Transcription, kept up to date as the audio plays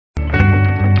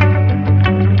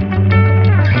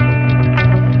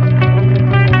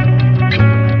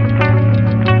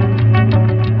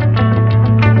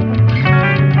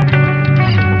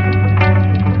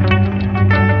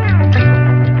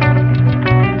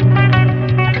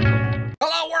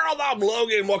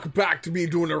Logan, welcome back to me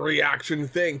doing a reaction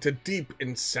thing to Deep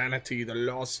Insanity, the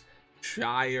Lost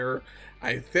Shire.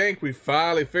 I think we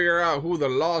finally figure out who the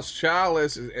Lost Child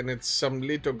is, and it's some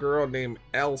little girl named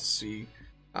Elsie.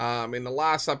 In the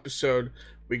last episode,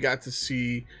 we got to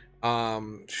see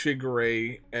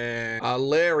Shigure and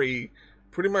Larry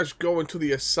pretty much go into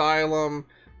the asylum.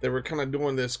 They were kind of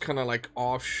doing this kind of like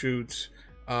offshoot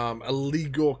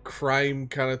illegal crime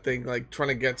kind of thing, like trying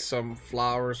to get some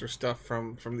flowers or stuff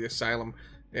from the asylum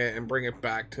and bring it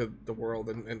back to the world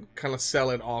and kind of sell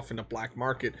it off in the black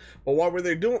market. But while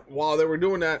they were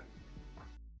doing that,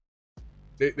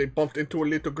 they bumped into a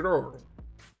little girl,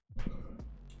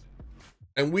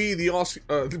 and we the audience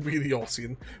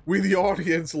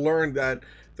learned that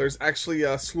there's actually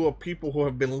a slew of people who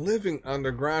have been living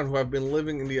underground, who have been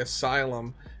living in the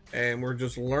asylum, and we're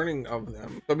just learning of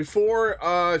them. So before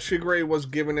Shigure was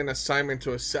given an assignment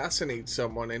to assassinate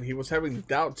someone, and he was having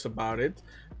doubts about it,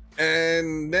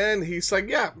 and then he's like,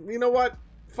 yeah, you know what,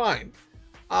 fine,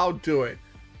 I'll do it,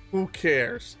 who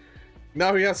cares.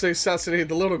 Now he has to assassinate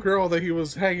the little girl that he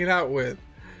was hanging out with.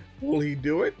 Will he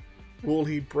do it? Will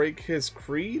he break his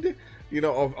creed, you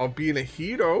know, of being a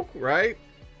hero, right?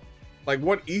 Like,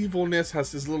 what evilness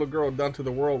has this little girl done to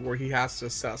the world where he has to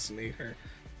assassinate her?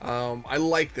 I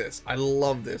like this. I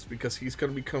love this because he's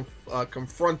going to be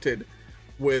confronted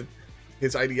with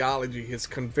his ideology, his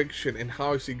conviction, and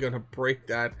how is he going to break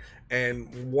that,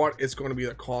 and what is going to be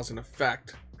the cause and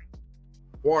effect.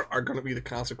 What are going to be the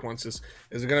consequences?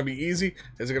 Is it going to be easy?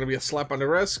 Is it going to be a slap on the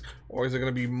wrist? Or is it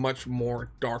going to be much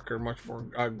more darker, much more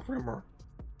grimmer?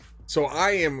 So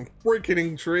I am freaking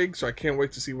intrigued, so I can't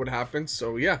wait to see what happens.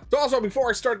 So yeah. So also, before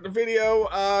I start the video,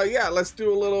 yeah, let's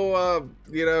do a little,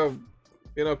 you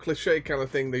know, cliche kind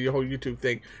of thing, the whole YouTube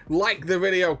thing. Like the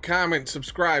video, comment,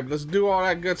 subscribe. Let's do all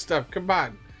that good stuff. Come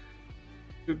on.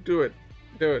 Do it.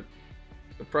 Do it.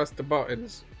 Press the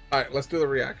buttons. Alright, let's do the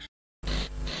reaction.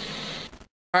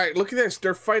 Alright, look at this.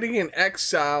 They're fighting in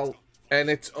exile, and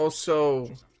it's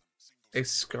also a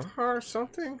scar or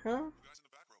something, huh?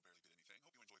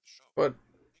 But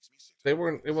they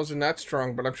weren't, it wasn't that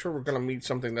strong, but I'm sure we're gonna meet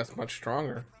something that's much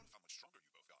stronger.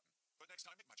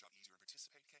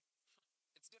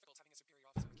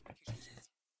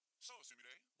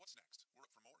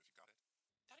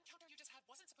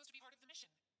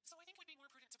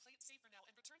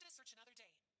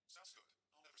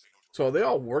 So are they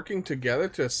all working together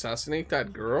to assassinate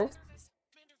that girl?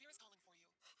 Commander Vera's calling for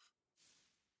you.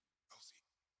 Elsie,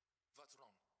 what's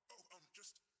wrong? Oh,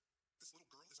 just this little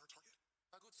girl is our target.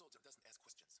 A good soldier doesn't ask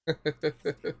questions.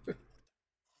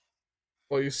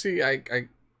 Well, you see, I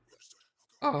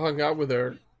hung out with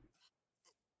her.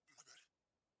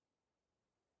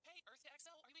 Hey, Earth to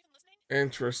Exile, are you even listening?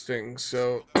 Interesting.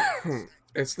 So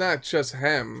it's not just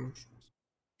him.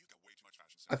 You've got way too much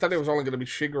fashion sense. I thought it was only going to be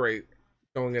Shigure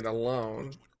doing it alone.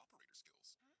 Operator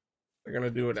skills. They're going to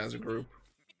do it as a group.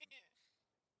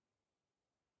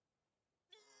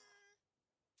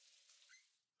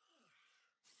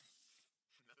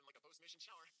 Nothing like a post-mission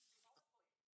shower.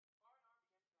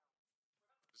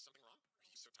 Is something wrong?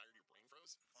 Are you so tired your brain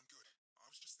froze? I'm good. I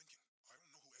was just thinking, I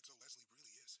don't know who Exo Leslie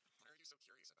really is. Why are you so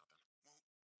curious about them? Well,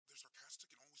 they're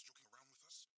sarcastic and always joking around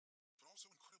with us, but also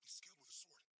incredibly skilled with a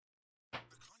sword.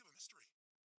 They're kind of a mystery.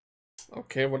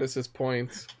 Okay, what is his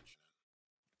point?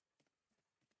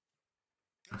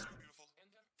 Guys, you're beautiful.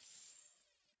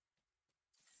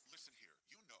 Listen here,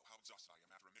 you know how exhausted I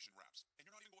am after a mission wraps, and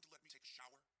you're not even going to let me take a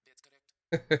shower? That's correct.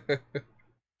 Well,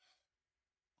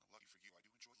 lucky for you, I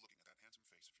do enjoy looking at that handsome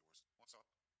face of yours. What's up?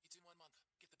 It's in 1 month.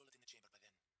 Get the bullet in the chamber by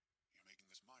then. You're making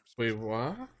this my Wait, responsibility.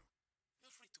 what?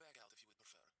 Feel free to back out if you would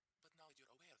prefer. But now that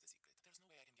you're aware of the secret, there's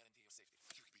no way I can guarantee your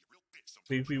safety. You can be a real bitch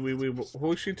sometimes. Wait.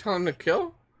 Who is she telling to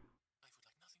kill? I would like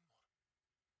nothing more.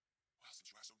 Well, since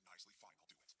you asked so nicely, fine,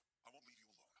 I'll do it. I won't leave you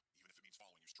alone, even if it means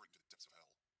following you straight into the depths of hell.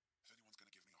 If anyone's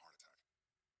gonna give me a heart attack.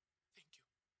 Thank you.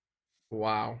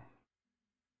 Wow.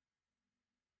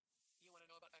 You want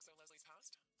to know about Exo Leslie's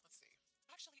past? Let's see.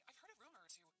 Actually, I've heard a rumor or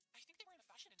two. I think they were in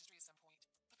the fashion industry at some point.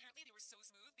 Apparently, they were so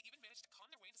smooth, they even managed to con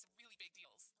their way into some really big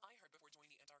deals. I heard before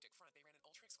joining the Antarctic Front, they ran an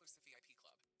ultra-exclusive VIP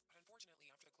club. But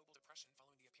unfortunately, after the global depression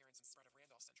following the appearance and spread of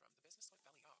Randolph syndrome, the business went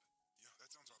belly up. Yeah,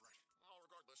 that sounds about right. Well,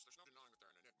 regardless, there's no denying that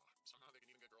they're an enigma. Somehow they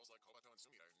can even get girls like Kobato and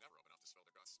Sumire who never open up to spill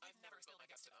their guts. I've never spilled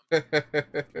my guts to them.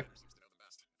 Commander seems to know them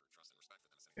best, for trust and respect within a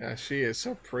single. Yeah, she is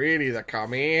so pretty, the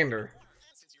commander. And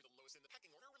since you're the lowest in the pecking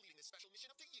order, we're leaving this special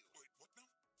mission up to you. Wait, what now?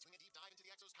 Swing a deep dive into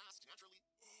the Exo's past, naturally.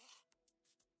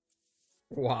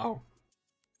 Wow.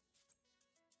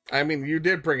 I mean, you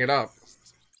did bring it up. This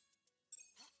is it.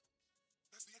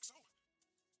 That's the XO.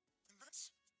 And that's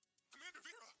Commander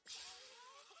Vera.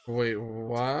 Wait,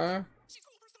 what? She's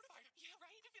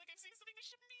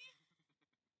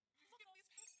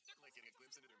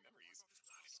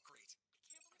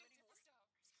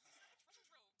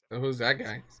Who's that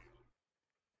guy?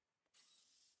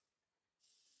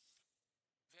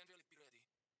 Van will it be ready?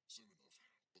 Soon enough,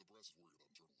 but the brass is worried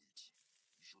about internal leaks.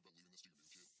 You sure about leaving this to your new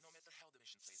kid? No matter how the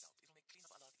mission plays out, it'll make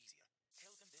cleanup a lot easier.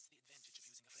 Tell them that's the advantage of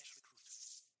using a fresh recruit.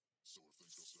 So if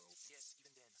things go south, Yes,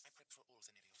 even then, I'm prepped for all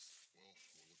scenarios. well, what will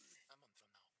it be? A month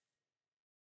from now.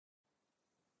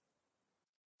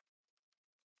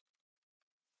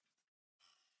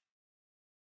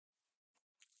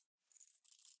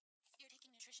 You're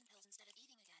taking nutrition pills instead of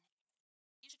eating again.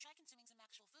 You should try consuming some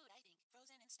actual food, I think.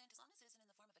 Frozen, instant, as long as it isn't in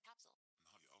the form of a capsule.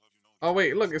 Nadia, I'll have you know. Oh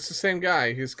wait, look, it's the same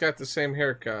guy. He's got the same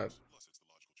haircut Plus, it's the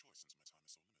logical choice since my time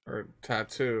is so limited. or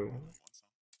tattoo. Want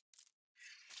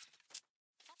some?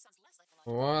 That sounds less like a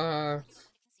lot. What? Are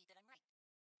you going to concede that I'm right?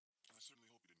 I certainly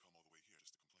hope you didn't come all the way here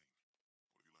just to complain.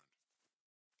 What have you learned?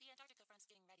 The Antarctica front's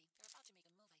getting ready. They're about to make a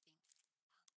move, I think.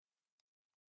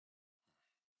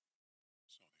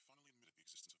 So, they finally admitted the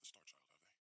existence of the Star Child, have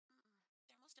they?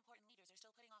 Their most important leaders are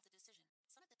still putting off the decision.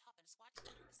 Some at the top and a squad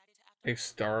commander decided to act A Star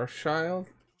Child?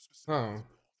 And who specifically Oh. is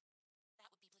involved? That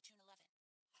would be Platoon 11.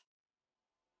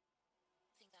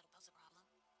 Think that'll pose a problem?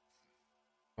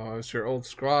 Oh, it's your old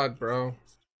squad, bro.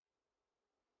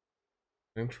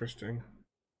 Interesting.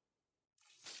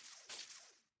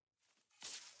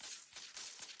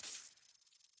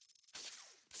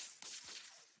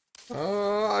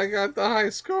 Oh, I got the high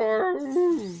score.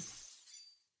 Ooh.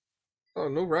 Oh,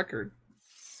 no record.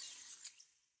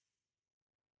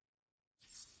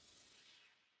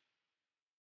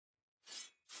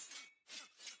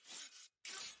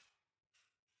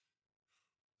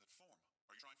 That form.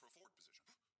 Are you trying for a forward position?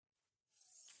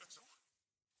 So?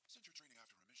 Since you're training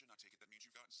after a mission, I take it that means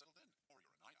you've gotten settled in.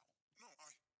 Or you're a night owl. No,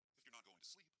 if you're not going to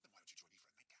sleep, then why don't you join me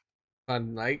for a nightcap? A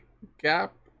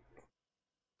nightcap?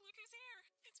 Look who's here!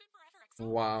 It's been forever, Exo.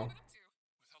 Wow. What have you been up to?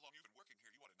 With how long you've been working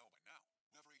here, you ought to know by now.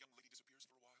 Whenever a young lady disappears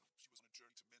for a while, she was on a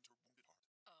journey to mend her wounded heart.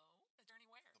 Oh, a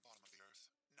journey where? The bottom of the earth.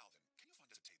 Now then, can you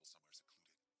find us a table somewhere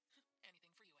secluded?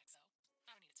 Anything for you, Exo.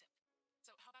 I don't need a tip.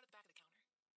 So, how about at the back of the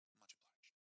counter? Much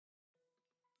obliged.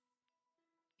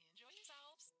 Enjoy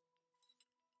yourselves.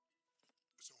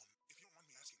 So, if you don't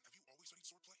mind me asking, have you always studied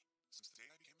swordplay? Since the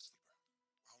day I became a sleeper.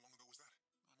 How long ago was that?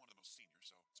 I'm one of the most seniors,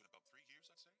 so it's been about 3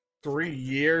 years, I'd say. 3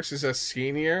 years as a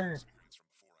senior? Experience from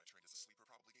before I trained as a sleeper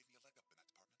probably gave me a leg up in that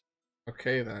department.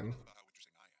 Okay then. About how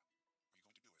interesting I am. Are you going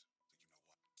to do it? The you know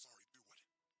what? Sorry, do what?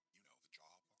 You know, the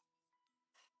job.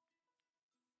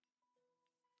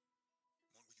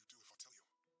 What will you do if I tell you?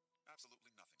 Absolutely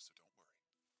nothing, so don't worry.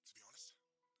 To be honest,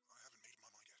 I haven't made up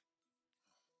my mind yet.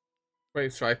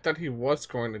 Wait, so I thought he was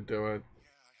going to do it.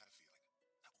 Yeah, I had a feeling.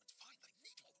 That woman's fine, but I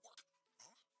need to all the work.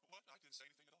 Huh? What? I didn't say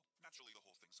anything at all. Naturally, the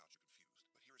whole thing's got you confused.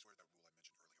 But here's where that rule I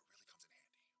mentioned earlier really comes in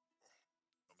handy.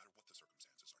 No matter what the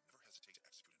circumstances are, never hesitate to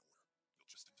execute an order.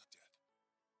 You'll just end up dead.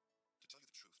 To tell you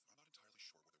the truth, I'm not entirely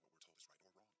sure whether what we're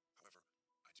told is right or wrong. However,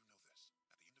 I do know this.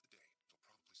 At the end of the day, you'll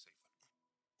probably save them.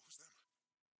 Who's them?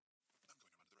 I'm going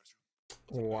around to the restroom.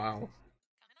 Wow.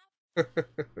 Coming up.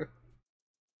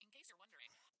 In case you're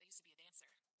wondering, they used to be a dancer.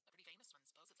 A pretty famous one,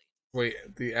 supposedly.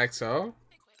 Wait, the XO?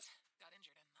 They quit, got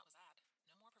injured, and that was that.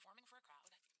 No more performing for a crowd.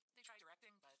 They tried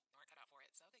directing, but weren't cut out for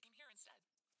it, so they came here instead.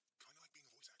 Kinda like being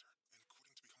a voice actor and quitting to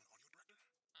become an audio director.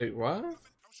 Wait, what?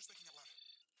 Nothing. I was just thinking out loud.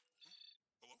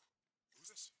 Hello?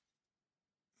 Who's this?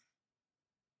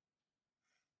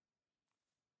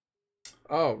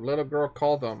 Oh, little girl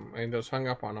called them and just hung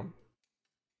up on him.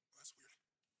 That's weird.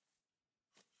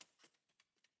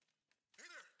 Hey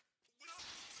there! What up?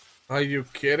 Are you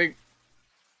kidding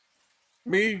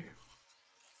me?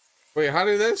 Wait, how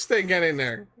did this thing get in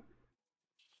there? Hey,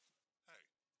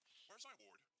 where's my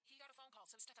ward? He got a phone call,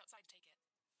 so stepped outside to take it.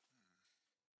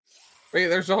 Wait,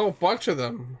 there's a whole bunch of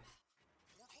them.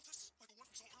 More cultists? Like the ones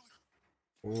we saw earlier?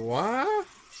 What?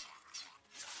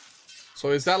 So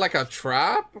is that like a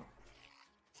trap? But I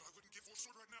wouldn't give full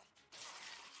sword right now.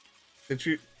 Did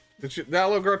you, that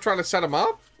little girl trying to set him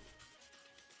up?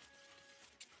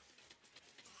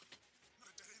 Not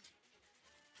a dead end.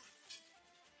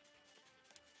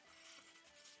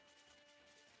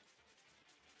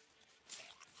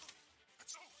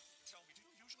 So, tell me, do you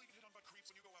usually get hit on by creeps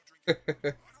when you go out drinking? I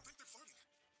don't think they're flirting.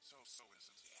 So innocent.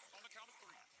 On the count of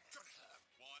 3. Got it.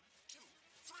 1, 2,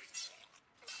 3.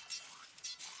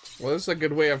 Well, this is a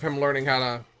good way of him learning how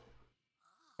to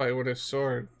fight with his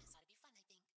sword. This ought to be fun, I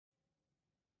think.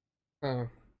 Huh.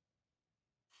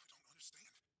 I don't understand.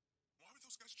 Why were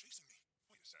those guys chasing me?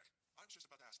 Wait a sec. I was just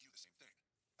about to ask you the same thing.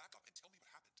 Back up and tell me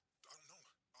what happened. I don't know.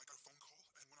 I got a phone call,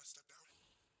 and when I stepped out,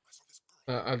 I saw this girl.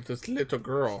 This little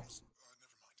girl. Never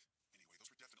mind. Anyway, those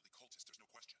were definitely cultists, there's no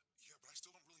question. Yeah, but I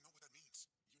still don't really know what that means.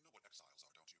 You know what exiles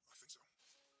are, don't you? I think so.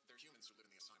 They're humans who live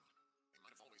in the asylum.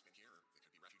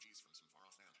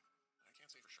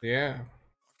 Yeah.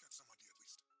 I've got some idea at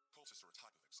least. Cultists are a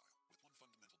type of exile, with one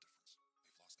fundamental difference. They've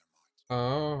lost their minds.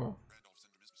 Oh. Randolph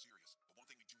syndrome is mysterious, but one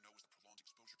thing we do know is the prolonged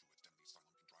exposure to its deadly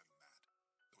asylum can drive you mad.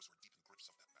 Those who are deep in grips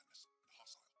of that madness, and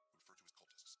hostile, we refer to as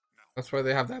cultists. Now, That's why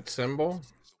they have that symbol.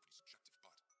 is so pretty subjective,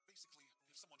 but basically,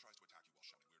 if someone tries to attack you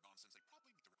while shouting weird nonsense, they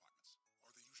probably meet the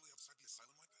requirements. Are they usually outside the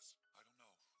asylum like this? I don't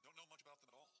know. Don't know much about them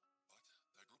at all. But that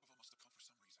group of them must have come for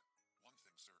some reason. One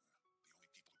thing certain, the only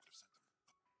people who could have sent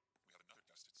them. We have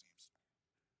another test, it seems.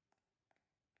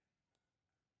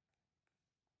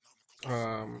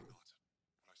 Um. Not.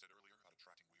 What I said earlier about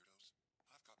attracting weirdos,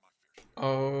 I've got my fair share.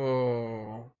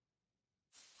 Oh.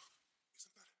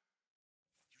 Isn't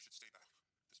that? You should stay back. This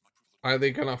might prove a little. Are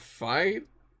they gonna fight?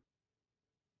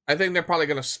 I think they're probably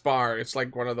gonna spar. It's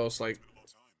like one of those like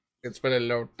It's been a long time. it's been a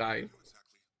long time.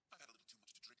 Exactly. I had a little too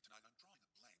much to drink tonight. I'm drawing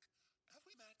a blank. Have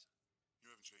we met? You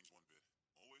haven't changed one bit.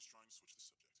 Always trying to switch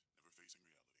the subject, never facing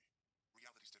reality.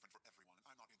 Reality's different for everyone,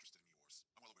 and I'm not interested in yours.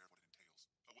 I'm well aware of what it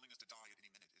entails. A willingness to die at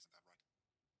any minute, isn't that right?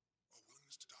 A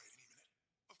willingness to die at any minute?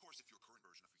 Of course, if your current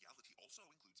version of reality also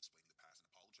includes explaining the past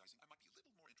and apologizing, I might be a little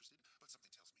more interested, but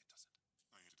something tells me it doesn't.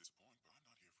 I hate to disappoint, but I'm not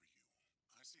here for you.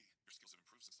 I see. Your skills have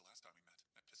improved since the last time we met.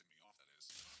 That pissing me off, that is.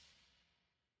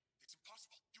 It's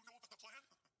impossible. You know about the plan?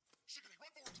 Shigure,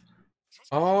 run for it!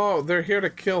 Just Oh, they're here to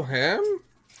kill him?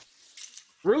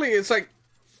 Really? It's like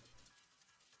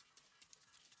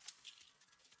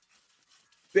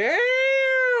damn.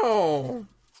 who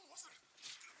was it?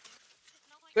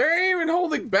 No point. They ain't even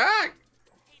holding back.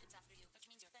 Hayden's after you, which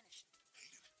means you're finished.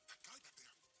 Hayden, that guy back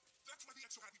there. That's why the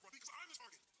Exo had me run, because I'm the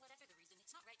target. Whatever the reason,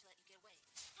 it's not right to let you get away.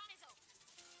 Kanezo!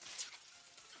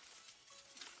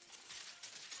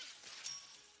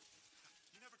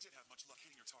 You never did have much luck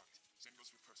hitting your target. Same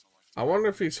goes for your personal life. I wonder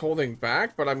if he's holding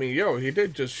back, but I mean, yo, he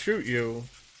did just shoot you.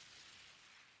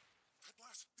 That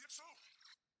blast, the Exo!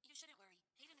 You shouldn't worry.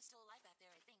 Hayden is still alive back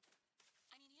there, I think.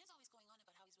 I mean, he is always going on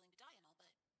about how he's willing to die and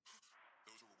all, but...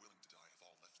 Those who were willing to die have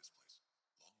all left this place.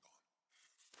 Long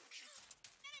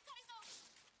gone. Get it, Kanezo!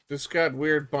 This got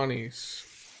weird bunnies.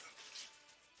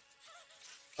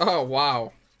 Oh,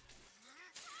 wow.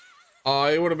 Oh,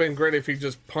 it would have been great if he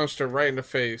just punched her right in the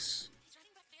face. He's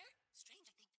running back there?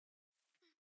 Strange, I think.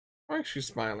 Why is she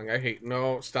smiling? I hate.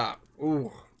 No, stop. Ooh. I will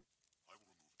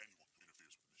remove anyone who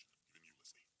interferes with the mission, even you,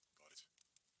 Leslie. Got it?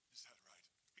 Is that right?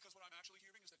 Because what I'm actually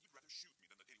hearing is that you'd rather shoot me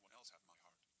than let anyone else have my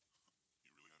heart.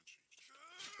 You really haven't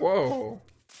changed. Whoa.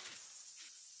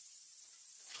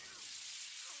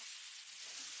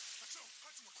 Exo,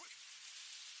 hide somewhere, quick!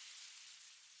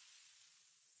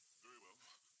 Very well.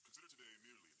 Consider today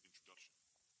merely an introduction.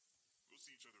 We'll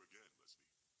see each other again,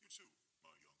 Leslie. You too,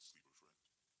 my young sleeper friend.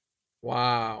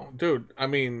 Wow. Dude, I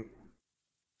mean,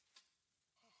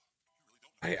 You really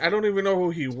don't know. I don't even know who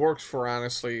he works for,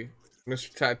 honestly.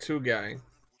 Mr. Tattoo Guy.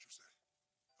 Remember what you said about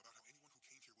how anyone who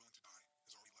came here willing to die has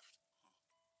already left.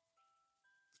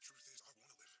 The truth is, I want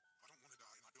to live.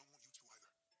 I don't want to die, and I don't want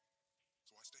you to either.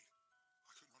 So I stayed. I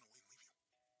couldn't run away and leave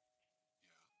you.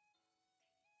 Yeah.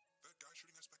 That guy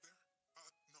shooting us back there?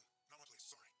 No, not my place.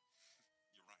 Sorry.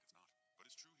 You're right, it's not. But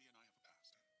it's true he and I have a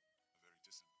past. A very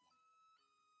distant one. I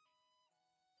think I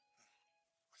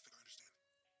understand.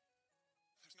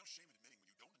 There's no shame in admitting when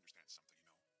you don't understand something,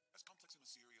 you know. As complex and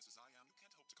mysterious as I am, you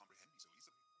can't hope to comprehend me so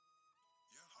easily. Yeah,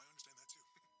 I understand that too.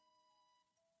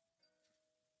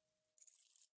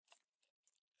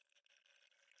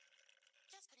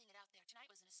 Just putting it out there, tonight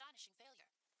was an astonishing failure.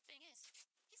 Thing is,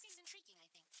 he seems intriguing, I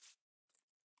think.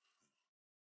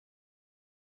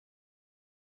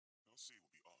 We'll see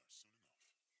will be ours soon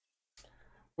enough.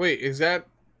 Wait, is that...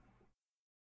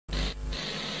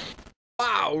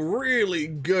 Wow, really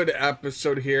good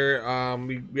episode here.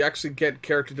 We actually get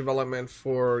character development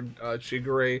for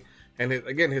Shigure, and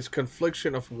again, his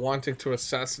confliction of wanting to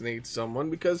assassinate someone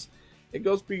because it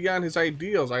goes beyond his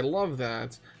ideals. I love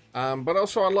that. But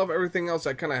also I love everything else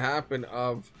that kind of happened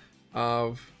of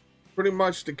pretty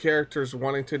much the characters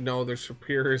wanting to know their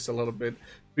superiors a little bit,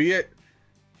 be it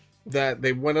that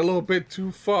they went a little bit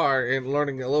too far in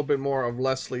learning a little bit more of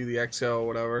Leslie the XL or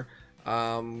whatever.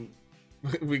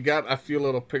 We got a few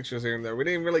little pictures here and there. We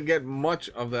didn't really get much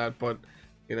of that, but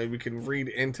you know, we can read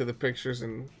into the pictures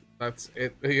and that's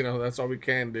it. You know, that's all we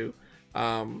can do.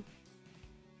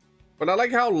 But I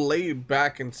like how laid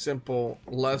back and simple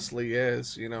Leslie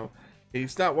is. You know,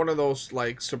 he's not one of those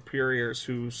like superiors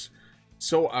who's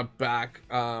so aback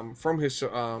from his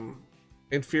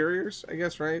inferiors, I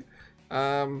guess, right?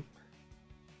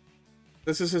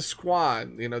 This is his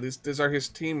squad, you know, these are his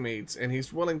teammates, and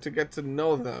he's willing to get to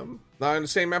know them. Now, in the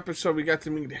same episode, we got to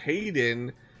meet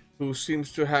Hayden, who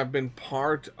seems to have been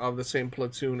part of the same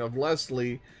platoon of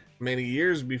Leslie, many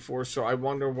years before, so I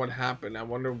wonder what happened. I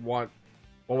wonder what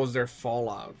was their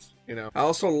fallout, you know. I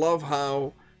also love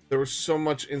how there was so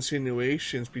much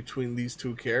insinuations between these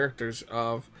two characters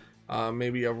of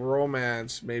maybe a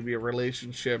romance, maybe a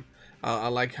relationship. I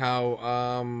like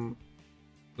how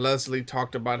Leslie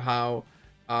talked about how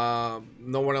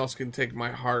no one else can take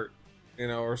my heart, you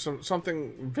know, or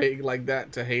something vague like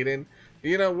that to Hayden,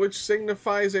 you know, which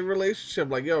signifies a relationship.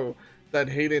 Like, yo, that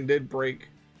Hayden did break,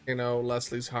 you know,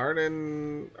 Leslie's heart,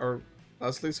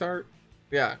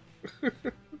 yeah.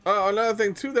 Another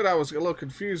thing too that I was a little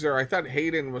confused there, I thought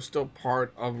Hayden was still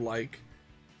part of, like,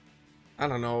 I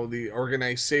don't know, the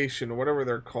organization, whatever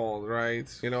they're called, right?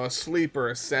 You know, a sleeper,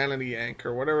 a sanity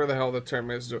anchor, whatever the hell the term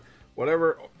is,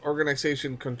 whatever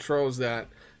organization controls that.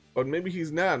 But maybe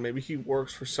he's not. Maybe he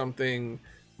works for something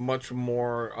much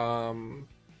more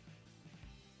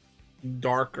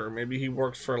darker. Maybe he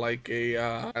works for, like, a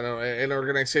I don't know, an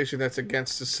organization that's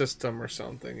against the system or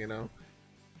something, you know.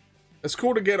 It's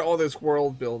cool to get all this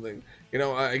world building, you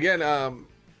know. Again,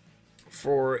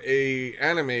 for a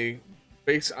anime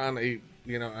based on a,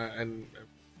 you know, a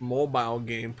mobile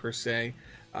game per se,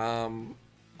 I'm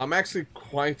actually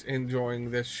quite enjoying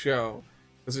this show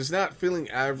because it's not feeling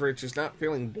average, it's not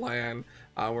feeling bland.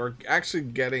 We're actually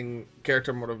getting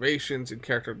character motivations and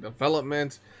character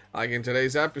development, like in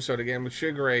today's episode again with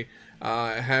Shigure,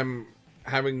 him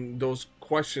having those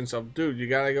questions of, dude, you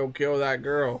gotta go kill that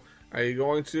girl, are you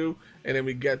going to? And then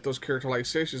we get those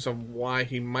characterizations of why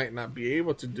he might not be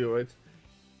able to do it.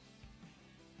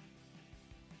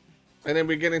 And then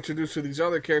we get introduced to these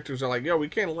other characters that are like, yo, we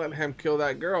can't let him kill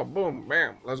that girl. Boom,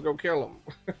 bam, let's go kill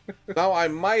him. Now, I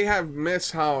might have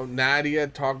missed how Nadia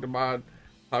talked about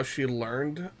how she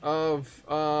learned of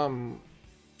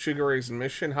Shigure's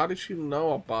mission. How did she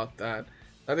know about that?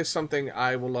 That is something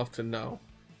I would love to know.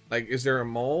 Like, is there a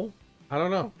mole? I don't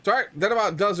know. So, alright, that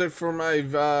about does it for my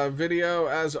video.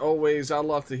 As always, I'd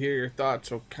love to hear your thoughts,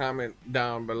 so comment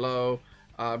down below,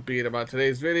 be it about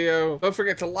today's video. Don't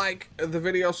forget to like the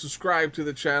video, subscribe to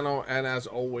the channel, and as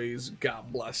always,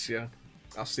 God bless you.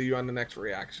 I'll see you on the next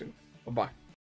reaction. Bye-bye.